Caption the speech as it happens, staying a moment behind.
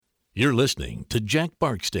You're listening to Jack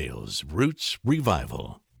Barksdale's Roots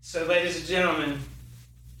Revival. So, ladies and gentlemen,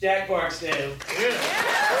 Jack Barksdale.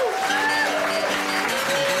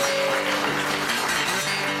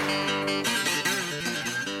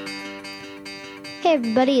 Hey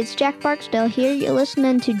everybody, it's Jack Barksdale here. You're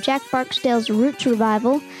listening to Jack Barksdale's Roots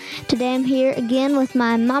Revival. Today I'm here again with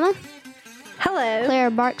my mama, hello, Clara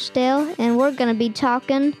Barksdale, and we're going to be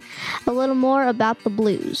talking a little more about the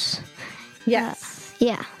blues. Yes.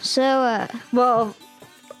 Well,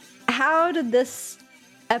 how did this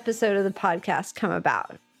episode of the podcast come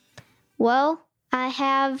about? Well, I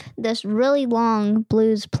have this really long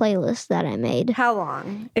blues playlist that I made. How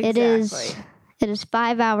long? Exactly. It is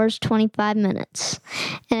 5 hours, 25 minutes,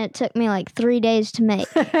 and it took me like 3 days to make.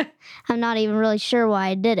 I'm not even really sure why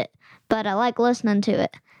I did it, but I like listening to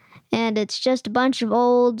it. And it's just a bunch of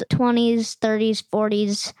old 20s, 30s,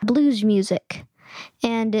 40s blues music.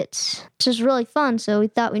 And it's just really fun, so we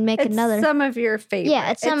thought we'd make another. It's some of your favorite.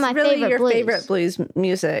 Yeah, it's some of my really favorite your blues. favorite blues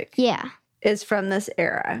music. Yeah. Is from this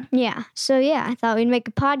era. Yeah. So, yeah, I thought we'd make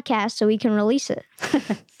a podcast so we can release it.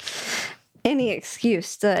 Any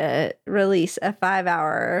excuse to release a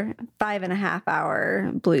 5.5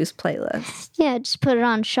 hour blues playlist. Yeah, just put it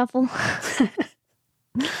on shuffle.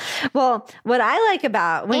 Well, what I like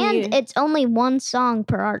about it's only one song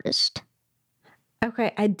per artist.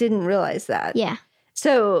 Okay, I didn't realize that. Yeah.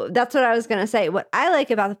 So that's what I was going to say. What I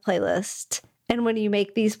like about the playlist, and when you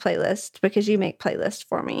make these playlists, because you make playlists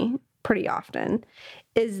for me pretty often,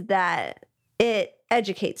 is that it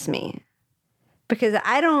educates me. Because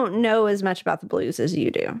I don't know as much about the blues as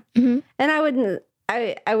you do. Mm-hmm. And I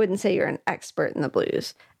wouldn't say you're an expert in the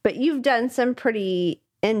blues, but you've done some pretty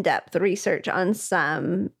in-depth research on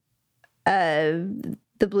some of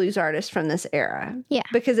the blues artists from this era. Yeah.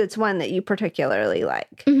 Because it's one that you particularly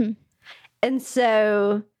like. Mm-hmm. And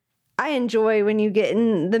so I enjoy when you get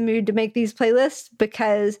in the mood to make these playlists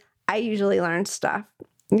because I usually learn stuff.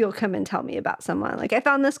 You'll come and tell me about someone. Like, I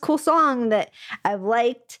found this cool song that I've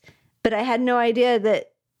liked, but I had no idea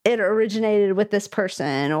that it originated with this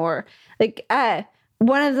person. Or like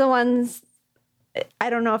one of the ones, I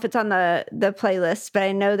don't know if it's on the playlist, but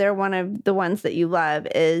I know they're one of the ones that you love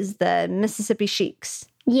is the Mississippi Sheiks.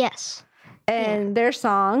 Yes. And their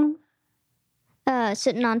song,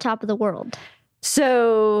 Sitting on Top of the World.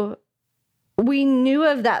 So we knew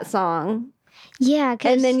of that song. Yeah,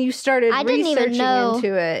 and then you started researching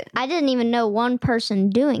into it. I didn't even know one person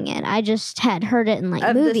doing it. I just had heard it in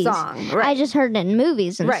movies. The song, right. I just heard it in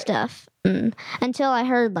movies and stuff until I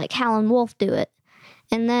heard Howlin' Wolf do it,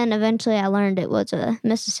 and then eventually I learned it was a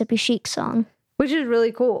Mississippi Chic song, which is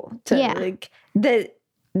really cool. To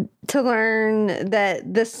learn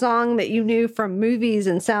that the song that you knew from movies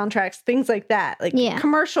and soundtracks, things like that,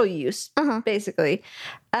 commercial use, basically.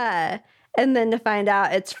 And then to find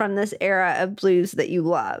out it's from this era of blues that you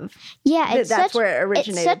love. Yeah, that's where it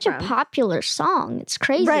originated It's such from. a popular song. It's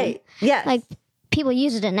crazy. Right, yes. People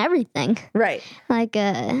use it in everything. Right.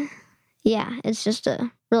 It's just a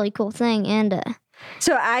really cool thing. And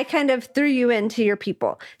so I kind of threw you into your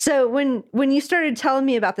people. So when you started telling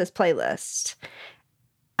me about this playlist,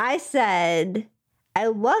 I said, I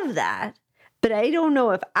love that, but I don't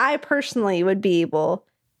know if I personally would be able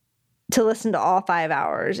to listen to all 5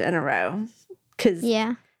 hours in a row. Because,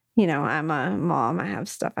 I'm a mom. I have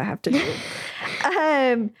stuff I have to do.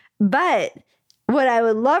 But what I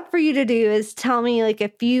would love for you to do is tell me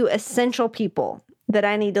a few essential people that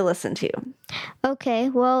I need to listen to. Okay,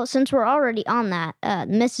 well, since we're already on that,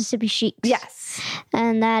 Mississippi Sheiks. Yes.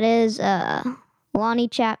 And that is Lonnie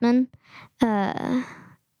Chapman and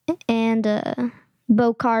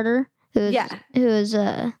Bo Carter, who is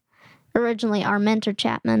originally Arminta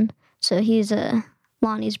Chapman. So he's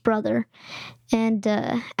Lonnie's brother. And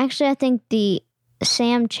actually, I think the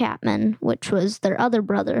Sam Chapman, which was their other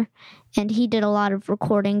brother, and he did a lot of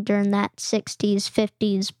recording during that 60s,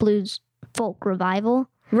 50s blues folk revival.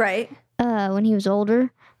 Right. When he was older.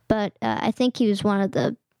 But I think he was one of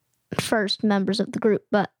the first members of the group.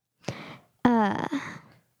 But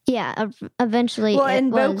eventually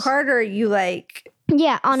Bo Carter, you like...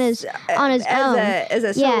 Yeah, on his own. As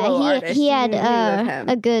a solo artist, he had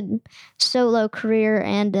a good solo career,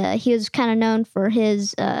 and he was kind of known for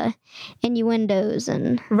his innuendos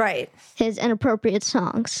and his inappropriate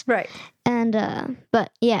songs. Right. And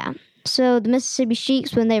so the Mississippi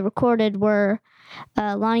Sheiks, when they recorded, were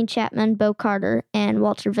Lonnie Chapman, Bo Carter, and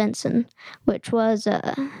Walter Vinson, which was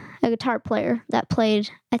a guitar player that played,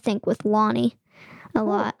 I think, with Lonnie a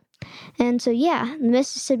lot. And so, the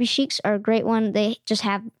Mississippi Sheiks are a great one. They just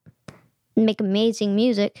make amazing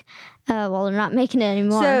music. Well, they're not making it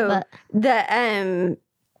anymore. So but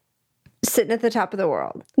Sitting at the Top of the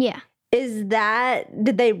World. Yeah.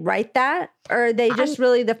 Did they write that? Or are they just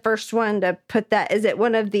really the first one to put that? Is it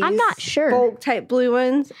one of these I'm not sure. folk type blue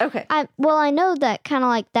ones? Okay. I know that kind of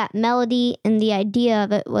like that melody and the idea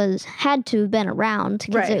of it had to have been around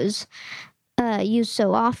because it was used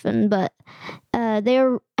so often, but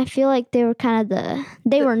I feel like they were kind of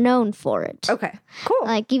they were known for it. Okay, cool.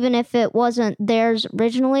 Like even if it wasn't theirs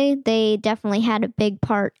originally, they definitely had a big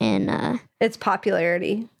part in its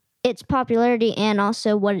popularity. Its popularity and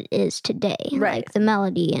also what it is today. Right. Like the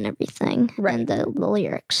melody and everything. Right. And the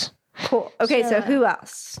lyrics. Cool. Okay, so who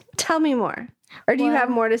else? Tell me more. Or do you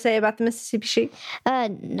have more to say about the Mississippi Sheep?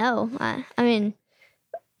 No. I mean,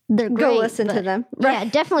 they're great. Go listen to them. Right. Yeah,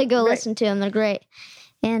 definitely go listen to them. They're great.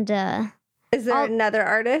 And is there another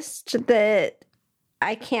artist that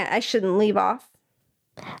I shouldn't leave off?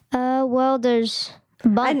 Well, there's a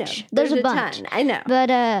bunch. I know. There's a bunch. ton. I know.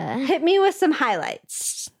 But hit me with some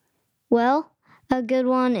highlights. Well, a good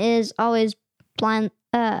one is always Blind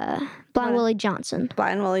Willie Johnson.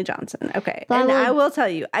 Blind Willie Johnson. Okay. I will tell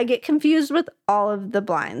you, I get confused with all of the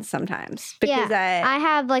blinds sometimes because I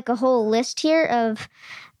have like a whole list here of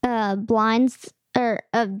blinds or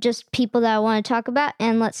of just people that I want to talk about.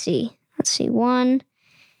 And let's see. 1,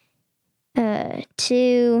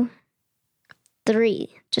 2, 3.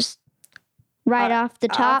 Just right off the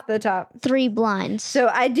top. 3 blinds. So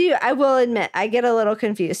I will admit, I get a little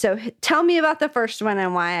confused. So tell me about the first one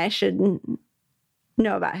and why I should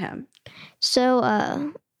know about him.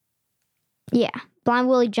 So, Blind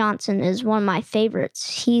Willie Johnson is one of my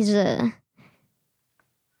favorites. He's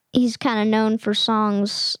kind of known for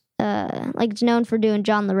songs, he's known for doing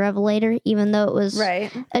John the Revelator, even though it was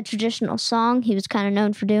a traditional song. He was kind of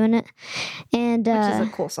known for doing it. And which is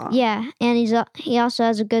a cool song. Yeah, and he also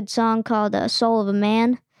has a good song called Soul of a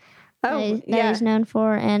Man that he's known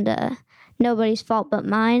for, and Nobody's Fault But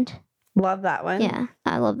Mine. Love that one. Yeah,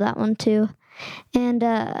 I love that one too. And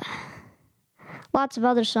lots of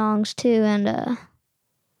other songs too, and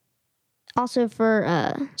also for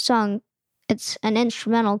a song, it's an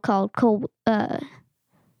instrumental called Cold.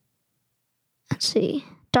 Let's see,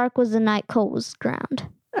 Dark Was the Night, Cold Was the Ground.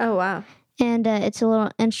 Oh wow! And it's a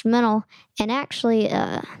little instrumental, and actually,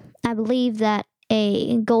 I believe that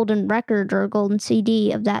a golden record or a golden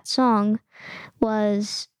CD of that song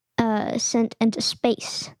was sent into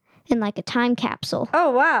space in like a time capsule.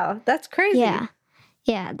 Oh wow, that's crazy.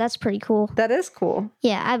 Yeah, that's pretty cool. That is cool.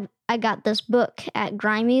 Yeah, I got this book at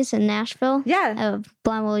Grimey's in Nashville. Yeah, of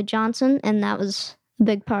Blind Willie Johnson, and that was a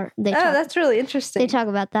big part. That's really interesting. They talk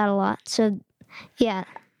about that a lot. So, yeah,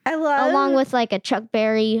 I love along with like a Chuck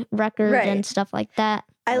Berry record and stuff like that.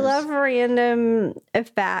 I love random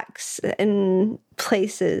facts and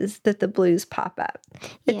places that the blues pop up.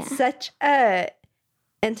 It's such a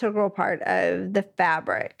integral part of the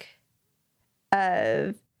fabric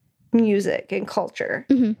of music and culture.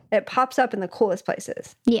 Mm-hmm. It pops up in the coolest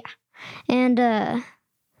places. Yeah. And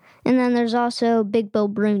then there's also Big Bill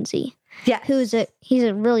Broonzy. Yeah. He's a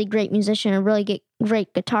really great musician, a really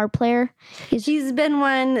great guitar player. He's been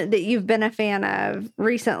one that you've been a fan of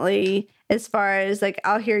recently, as far as like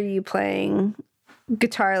I'll hear you playing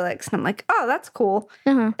guitar licks and I'm like, oh, that's cool.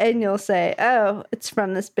 Uh-huh. And you'll say, oh, it's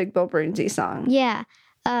from this Big Bill Broonzy song. Yeah.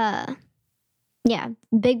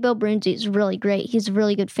 Big Bill Broonzy is really great. He's a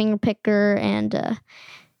really good finger picker, and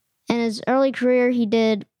in his early career, he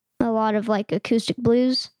did a lot of like acoustic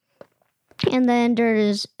blues, and then during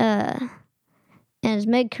his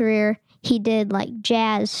mid career, he did like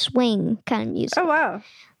jazz swing kind of music. Oh wow!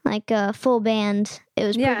 Like a full band. It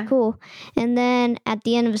was pretty cool. And then at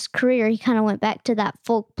the end of his career, he kind of went back to that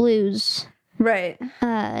folk blues. Right.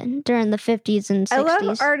 During the 50s and 60s. I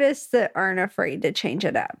love artists that aren't afraid to change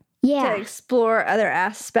it up. Yeah. To explore other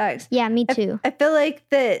aspects. Yeah, me too. I feel like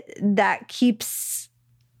that keeps,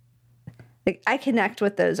 like, I connect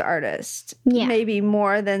with those artists. Yeah. Maybe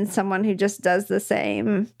more than someone who just does the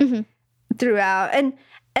same throughout. And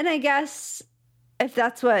I guess if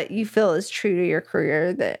that's what you feel is true to your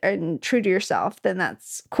career and true to yourself, then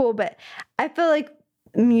that's cool. But I feel like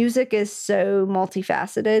music is so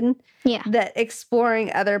multifaceted that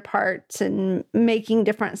exploring other parts and making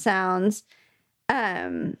different sounds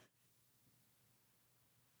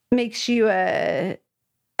makes you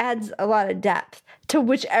adds a lot of depth to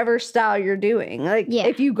whichever style you're doing. Like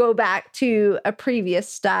if you go back to a previous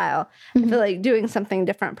style, I feel like doing something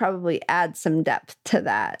different probably adds some depth to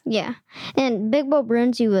that. Yeah. And Big Bill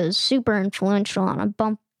Broonzy was super influential on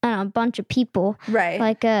a bunch of people. Right.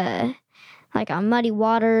 Like on Muddy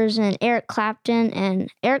Waters and Eric Clapton.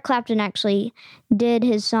 And Eric Clapton actually did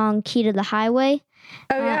his song Key to the Highway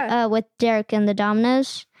with Derek and the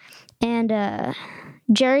Dominoes. And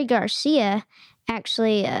Jerry Garcia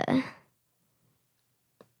actually,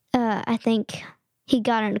 I think he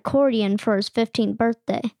got an accordion for his 15th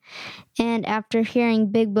birthday. And after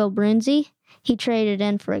hearing Big Bill Broonzy, he traded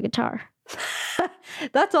in for a guitar.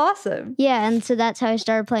 That's awesome. Yeah, and so that's how he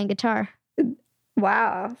started playing guitar.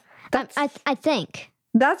 Wow. I think.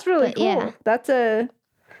 That's really cool. Yeah. That's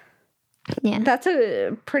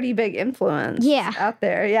a pretty big influence out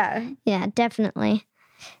there. Yeah. Yeah, definitely.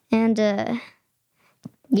 And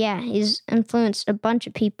he's influenced a bunch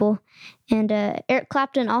of people. And Eric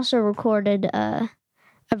Clapton also recorded a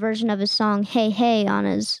version of his song Hey Hey on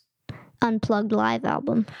his Unplugged live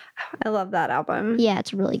album. I love that album. Yeah,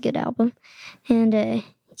 it's a really good album. And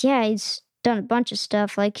he's done a bunch of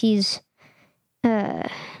stuff. Like he's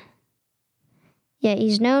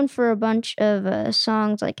known for a bunch of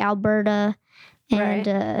songs like Alberta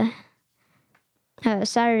and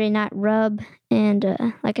Saturday Night Rub and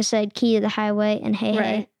like I said, Key to the Highway and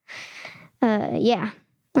Hey Hey.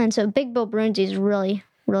 And so Big Bill Broonzy is a really,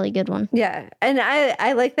 really good one. Yeah, and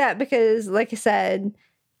I like that because, like I said,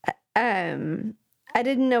 I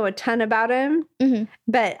didn't know a ton about him,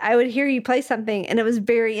 but I would hear you play something, and it was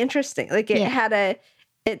very interesting. Like it had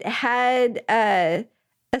a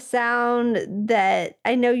sound that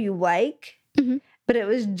I know you like, but it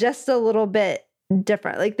was just a little bit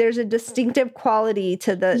different. Like there's a distinctive quality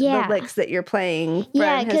to the licks that you're playing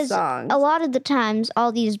from his songs. A lot of the times,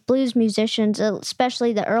 all these blues musicians,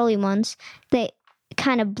 especially the early ones, they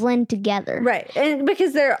kind of blend together. Right. And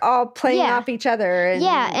because they're all playing off each other.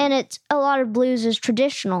 And it's a lot of blues is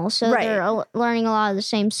traditional. So they're learning a lot of the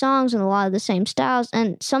same songs and a lot of the same styles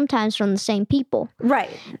and sometimes from the same people. Right.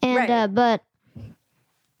 And but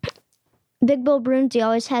Big Bill Broonzy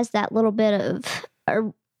always has that little bit of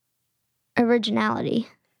originality.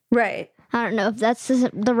 Right. I don't know if that's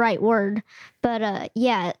the right word, but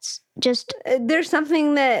it's just there's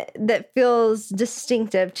something that feels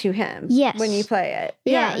distinctive to him. Yes. When you play it.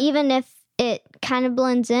 Yeah, even if it kind of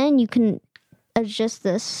blends in, you can adjust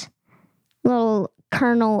this little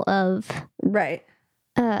kernel of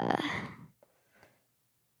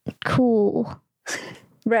cool.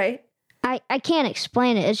 Right. I can't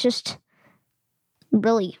explain it. It's just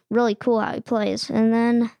really, really cool how he plays. And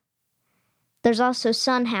then there's also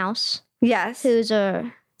Son House. Yes.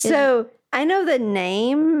 So I know the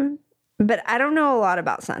name, but I don't know a lot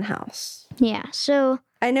about Son House. Yeah. So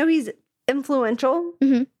I know he's influential,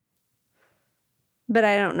 but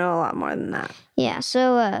I don't know a lot more than that. Yeah.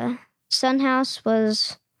 So Son House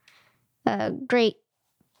was a great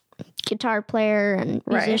guitar player and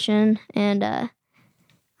musician, and I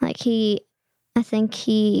think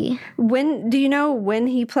he. When do you know when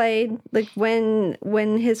he played? Like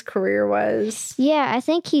when his career was? Yeah, I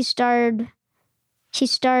think he started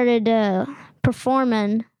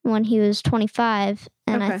performing when he was 25,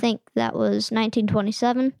 and I think that was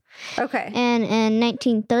 1927. Okay. And in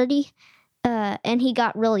 1930, and he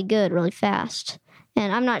got really good really fast.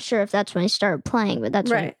 And I'm not sure if that's when he started playing, but that's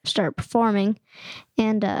when he started performing.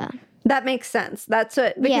 And that makes sense. That's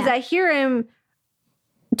what because I hear him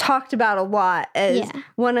talked about a lot as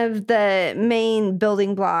one of the main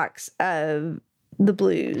building blocks of the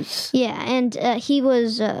blues. Yeah, and he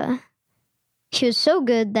was so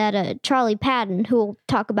good that Charlie Patton, who we'll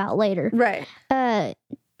talk about later,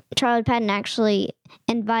 Charlie Patton actually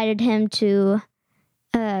invited him to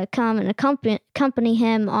come and accompany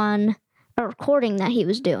him on a recording that he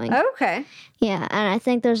was doing. Okay. Yeah, and I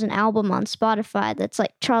think there's an album on Spotify that's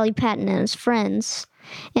like Charlie Patton and his friends,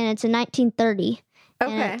 and it's in 1930.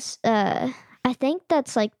 Okay. And it's, I think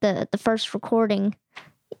that's like the first recording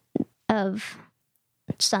of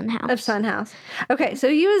Son House. Okay, so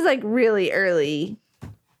he was like really early,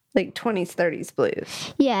 like 20s, 30s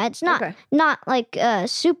blues. Yeah, it's not like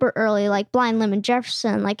super early like Blind Lemon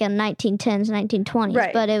Jefferson, like in 1910s,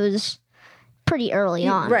 1920s, but it was pretty early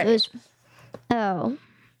on. Right. It was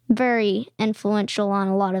very influential on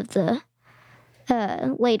a lot of the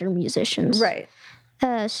later musicians. Right.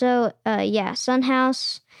 Son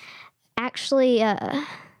House, actually,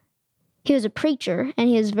 he was a preacher, and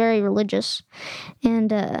he was very religious, and,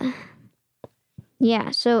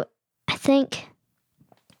 so I think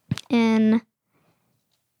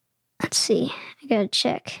let's see, I gotta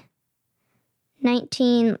check,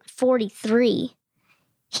 1943,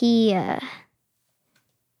 he,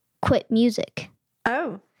 quit music.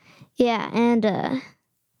 Oh. Yeah, and,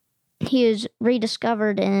 he was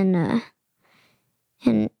rediscovered in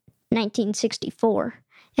 1964,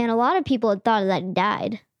 and a lot of people had thought that he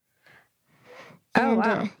died. Oh,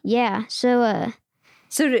 wow. So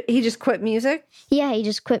did he just quit music? Yeah, he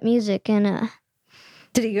just quit music, and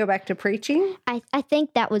Did he go back to preaching? I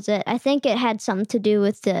think that was it. I think it had something to do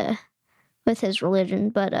with his religion,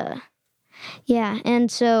 but yeah.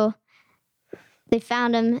 And so they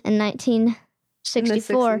found him in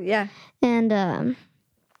 1964. Yeah. And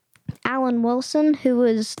Alan Wilson, who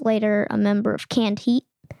was later a member of Canned Heat.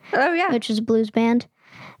 Oh, yeah. Which is a blues band.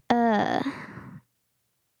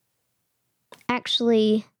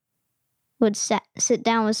 Actually would sit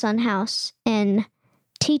down with Son House and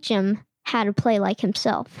teach him how to play like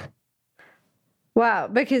himself. Wow,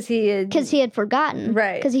 because he had forgotten.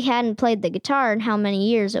 Right. Because he hadn't played the guitar in how many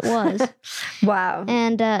years it was. Wow.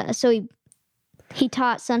 And so he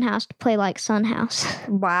taught Son House to play like Son House.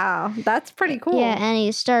 Wow, that's pretty cool. Yeah, and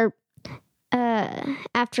he started,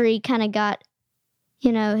 after he kind of got,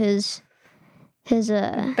 his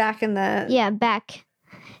back in the... Yeah, back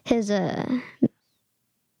his...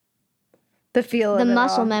 the feel the of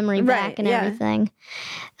muscle all. memory back right, and yeah. everything,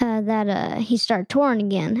 that he started touring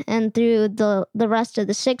again. And through the rest of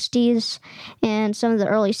the 60s and some of the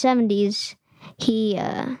early 70s, he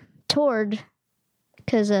toured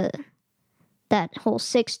because of that whole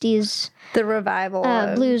 60s... The revival.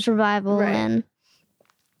 Blues revival. Right. And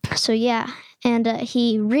so, yeah. And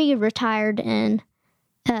he retired in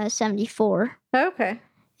 74. Okay.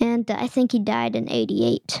 And I think he died in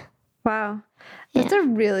 88. Wow. That's a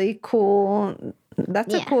really cool...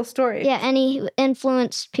 That's a cool story. Yeah, and he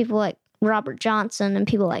influenced people like Robert Johnson and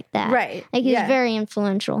people like that. Right. Like, he's very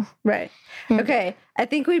influential. Right. And, okay. I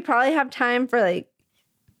think we probably have time for, like,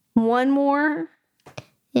 one more.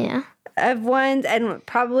 Yeah. Of ones, and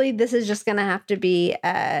probably this is just going to have to be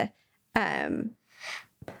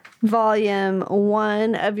volume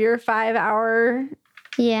 1 of your 5-hour...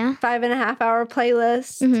 Yeah. 5.5-hour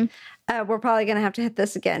playlist. Mm-hmm. We're probably going to have to hit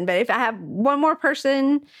this again. But if I have one more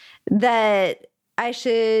person that I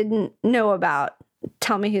should know about,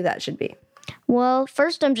 tell me who that should be. Well,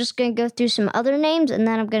 first I'm just going to go through some other names, and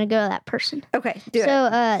then I'm going to go to that person. Okay, do it.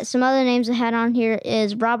 So, some other names I had on here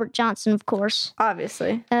is Robert Johnson, of course.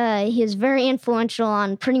 Obviously. He is very influential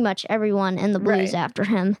on pretty much everyone in the blues after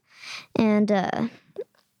him. And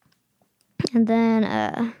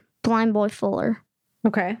then Blind Boy Fuller.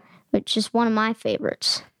 Okay. Which is one of my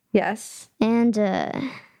favorites. Yes. And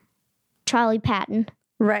Charlie Patton.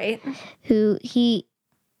 Right. Who he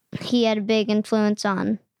had a big influence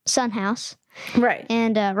on Son House. Right.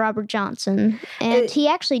 And Robert Johnson. And he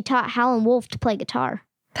actually taught Howlin' Wolf to play guitar.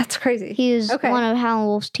 That's crazy. He was one of Howlin'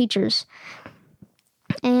 Wolf's teachers.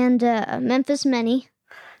 And Memphis Minnie.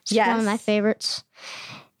 Yes. One of my favorites.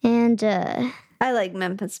 And I like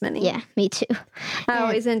Memphis Minnie. Yeah, me too. I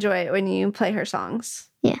always enjoy it when you play her songs.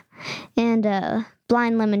 Yeah. And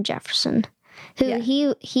Blind Lemon Jefferson, who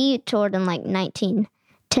he toured in like 1910s,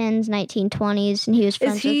 1920s, and he was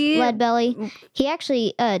friends with Leadbelly. He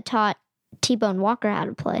actually taught T-Bone Walker how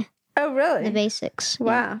to play. Oh, really? The basics.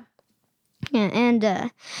 Wow. Yeah,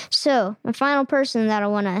 and so my final person that I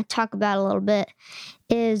want to talk about a little bit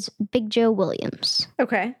is Big Joe Williams.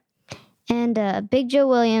 Okay. And Big Joe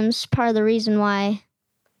Williams, part of the reason why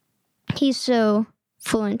he's so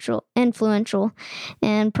influential,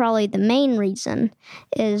 and probably the main reason,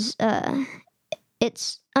 is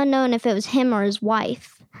it's unknown if it was him or his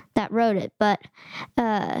wife that wrote it, but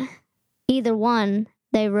either one,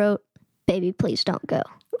 they wrote Baby Please Don't Go.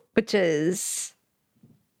 Which is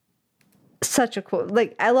such a cool,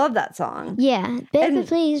 like, I love that song. Yeah, Baby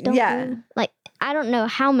Please Don't Go. Like, I don't know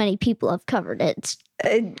how many people have covered it.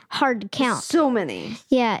 It's hard to count. So many.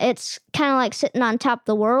 Yeah, it's kind of like Sitting on Top of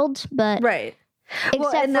the World, but right.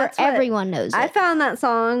 Except for everyone knows it. I found that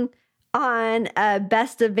song on a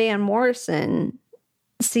Best of Van Morrison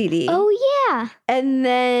CD. Oh, yeah. And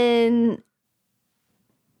then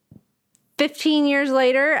 15 years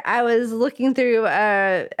later, I was looking through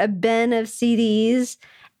a bin of CDs,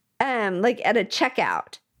 like at a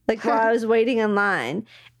checkout, like while I was waiting in line,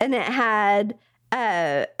 and it had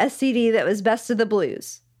a CD that was Best of the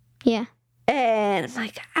Blues. Yeah. And I'm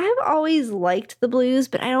like, I've always liked the blues,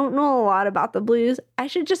 but I don't know a lot about the blues. I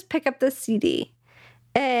should just pick up this CD.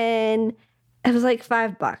 And it was like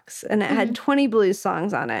 $5, and it had 20 blues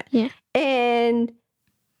songs on it. Yeah. And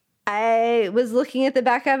I was looking at the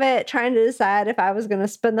back of it, trying to decide if I was going to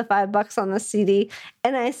spend the $5 on the CD.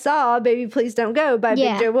 And I saw Baby Please Don't Go by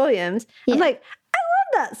Big Joe Williams. I'm like, I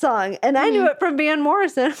love that song. And I knew it from Van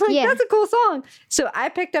Morrison. I'm like, that's a cool song. So I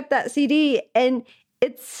picked up that CD, and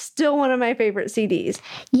it's still one of my favorite CDs.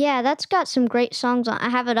 Yeah, that's got some great songs on. I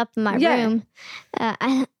have it up in my room.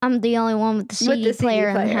 I'm the only one with the CD player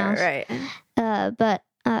in the house. Right. But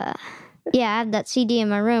I have that CD in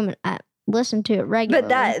my room. And listen to it regularly.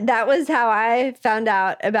 But that was how I found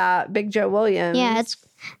out about Big Joe Williams. Yeah,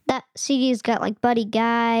 that CD's got like Buddy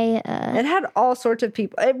Guy. It had all sorts of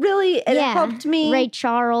people. It helped me. Ray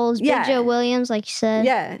Charles, Big Joe Williams, like you said.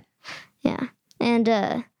 Yeah. Yeah.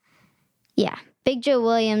 And Big Joe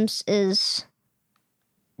Williams is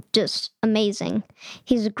just amazing.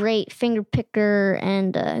 He's a great finger picker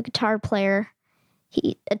and guitar player.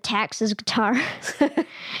 He attacks his guitar.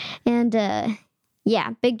 And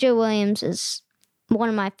Big Joe Williams is one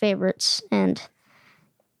of my favorites. And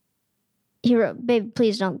he wrote Baby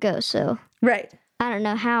Please Don't Go. So right. I don't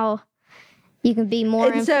know how you can be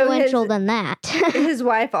more influential than that. His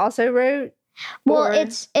wife also wrote? Well,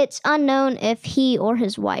 it's unknown if he or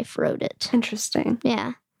his wife wrote it. Interesting.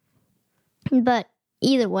 Yeah. But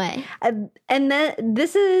either way. And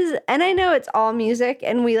I know it's all music,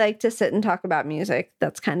 and we like to sit and talk about music.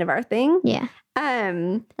 That's kind of our thing. Yeah.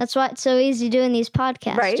 That's why it's so easy doing these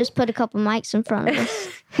podcasts. Right? Just put a couple mics in front of us.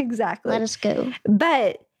 Exactly. Let us go.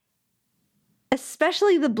 But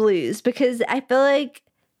especially the blues, because I feel like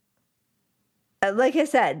I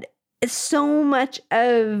said, so much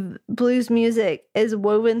of blues music is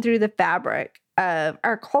woven through the fabric of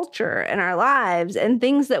our culture and our lives, and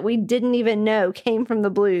things that we didn't even know came from the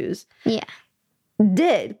blues. Yeah.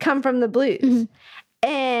 Did come from the blues. Mm-hmm.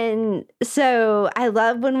 And so I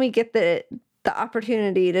love when we get the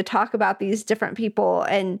opportunity to talk about these different people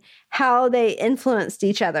and how they influenced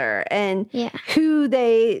each other and who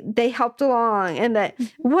they helped along, and that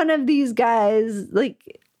one of these guys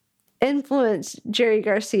influenced Jerry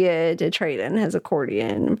Garcia to trade in his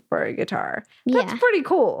accordion for a guitar. That's pretty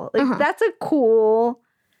cool. That's a cool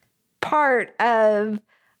part of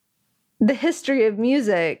the history of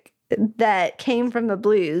music that came from the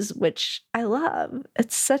blues, which I love.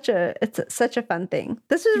 It's such a fun thing.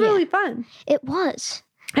 This was really fun. It was.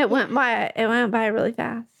 It went by really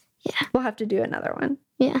fast. Yeah. We'll have to do another one.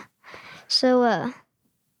 Yeah. So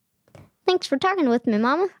thanks for talking with me,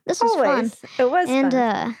 Mama. This was fun. It was fun.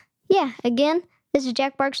 And again, this is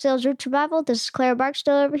Jack Barksdale's Roots Revival. This is Clara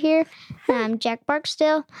Barksdale over here. I'm Jack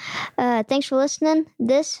Barksdale. Thanks for listening.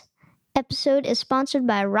 This episode is sponsored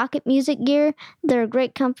by Rocket Music Gear. They're a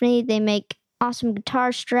great company. They make awesome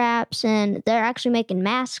guitar straps, and they're actually making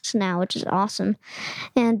masks now, which is awesome.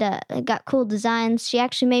 And they got cool designs. She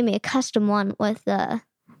actually made me a custom one with a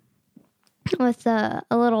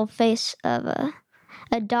little face of a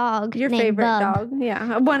dog. Your named favorite Bub. dog?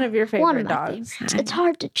 Yeah, one of your favorite dogs. Favorites. It's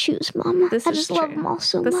hard to choose, Mama. I just love them all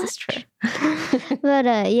so much. This is true.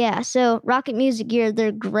 But so Rocket Music Gear,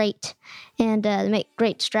 they're great, and they make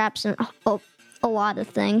great straps and a lot of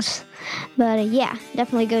things. But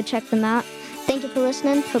definitely go check them out. Thank you for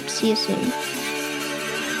listening. Hope to see you soon.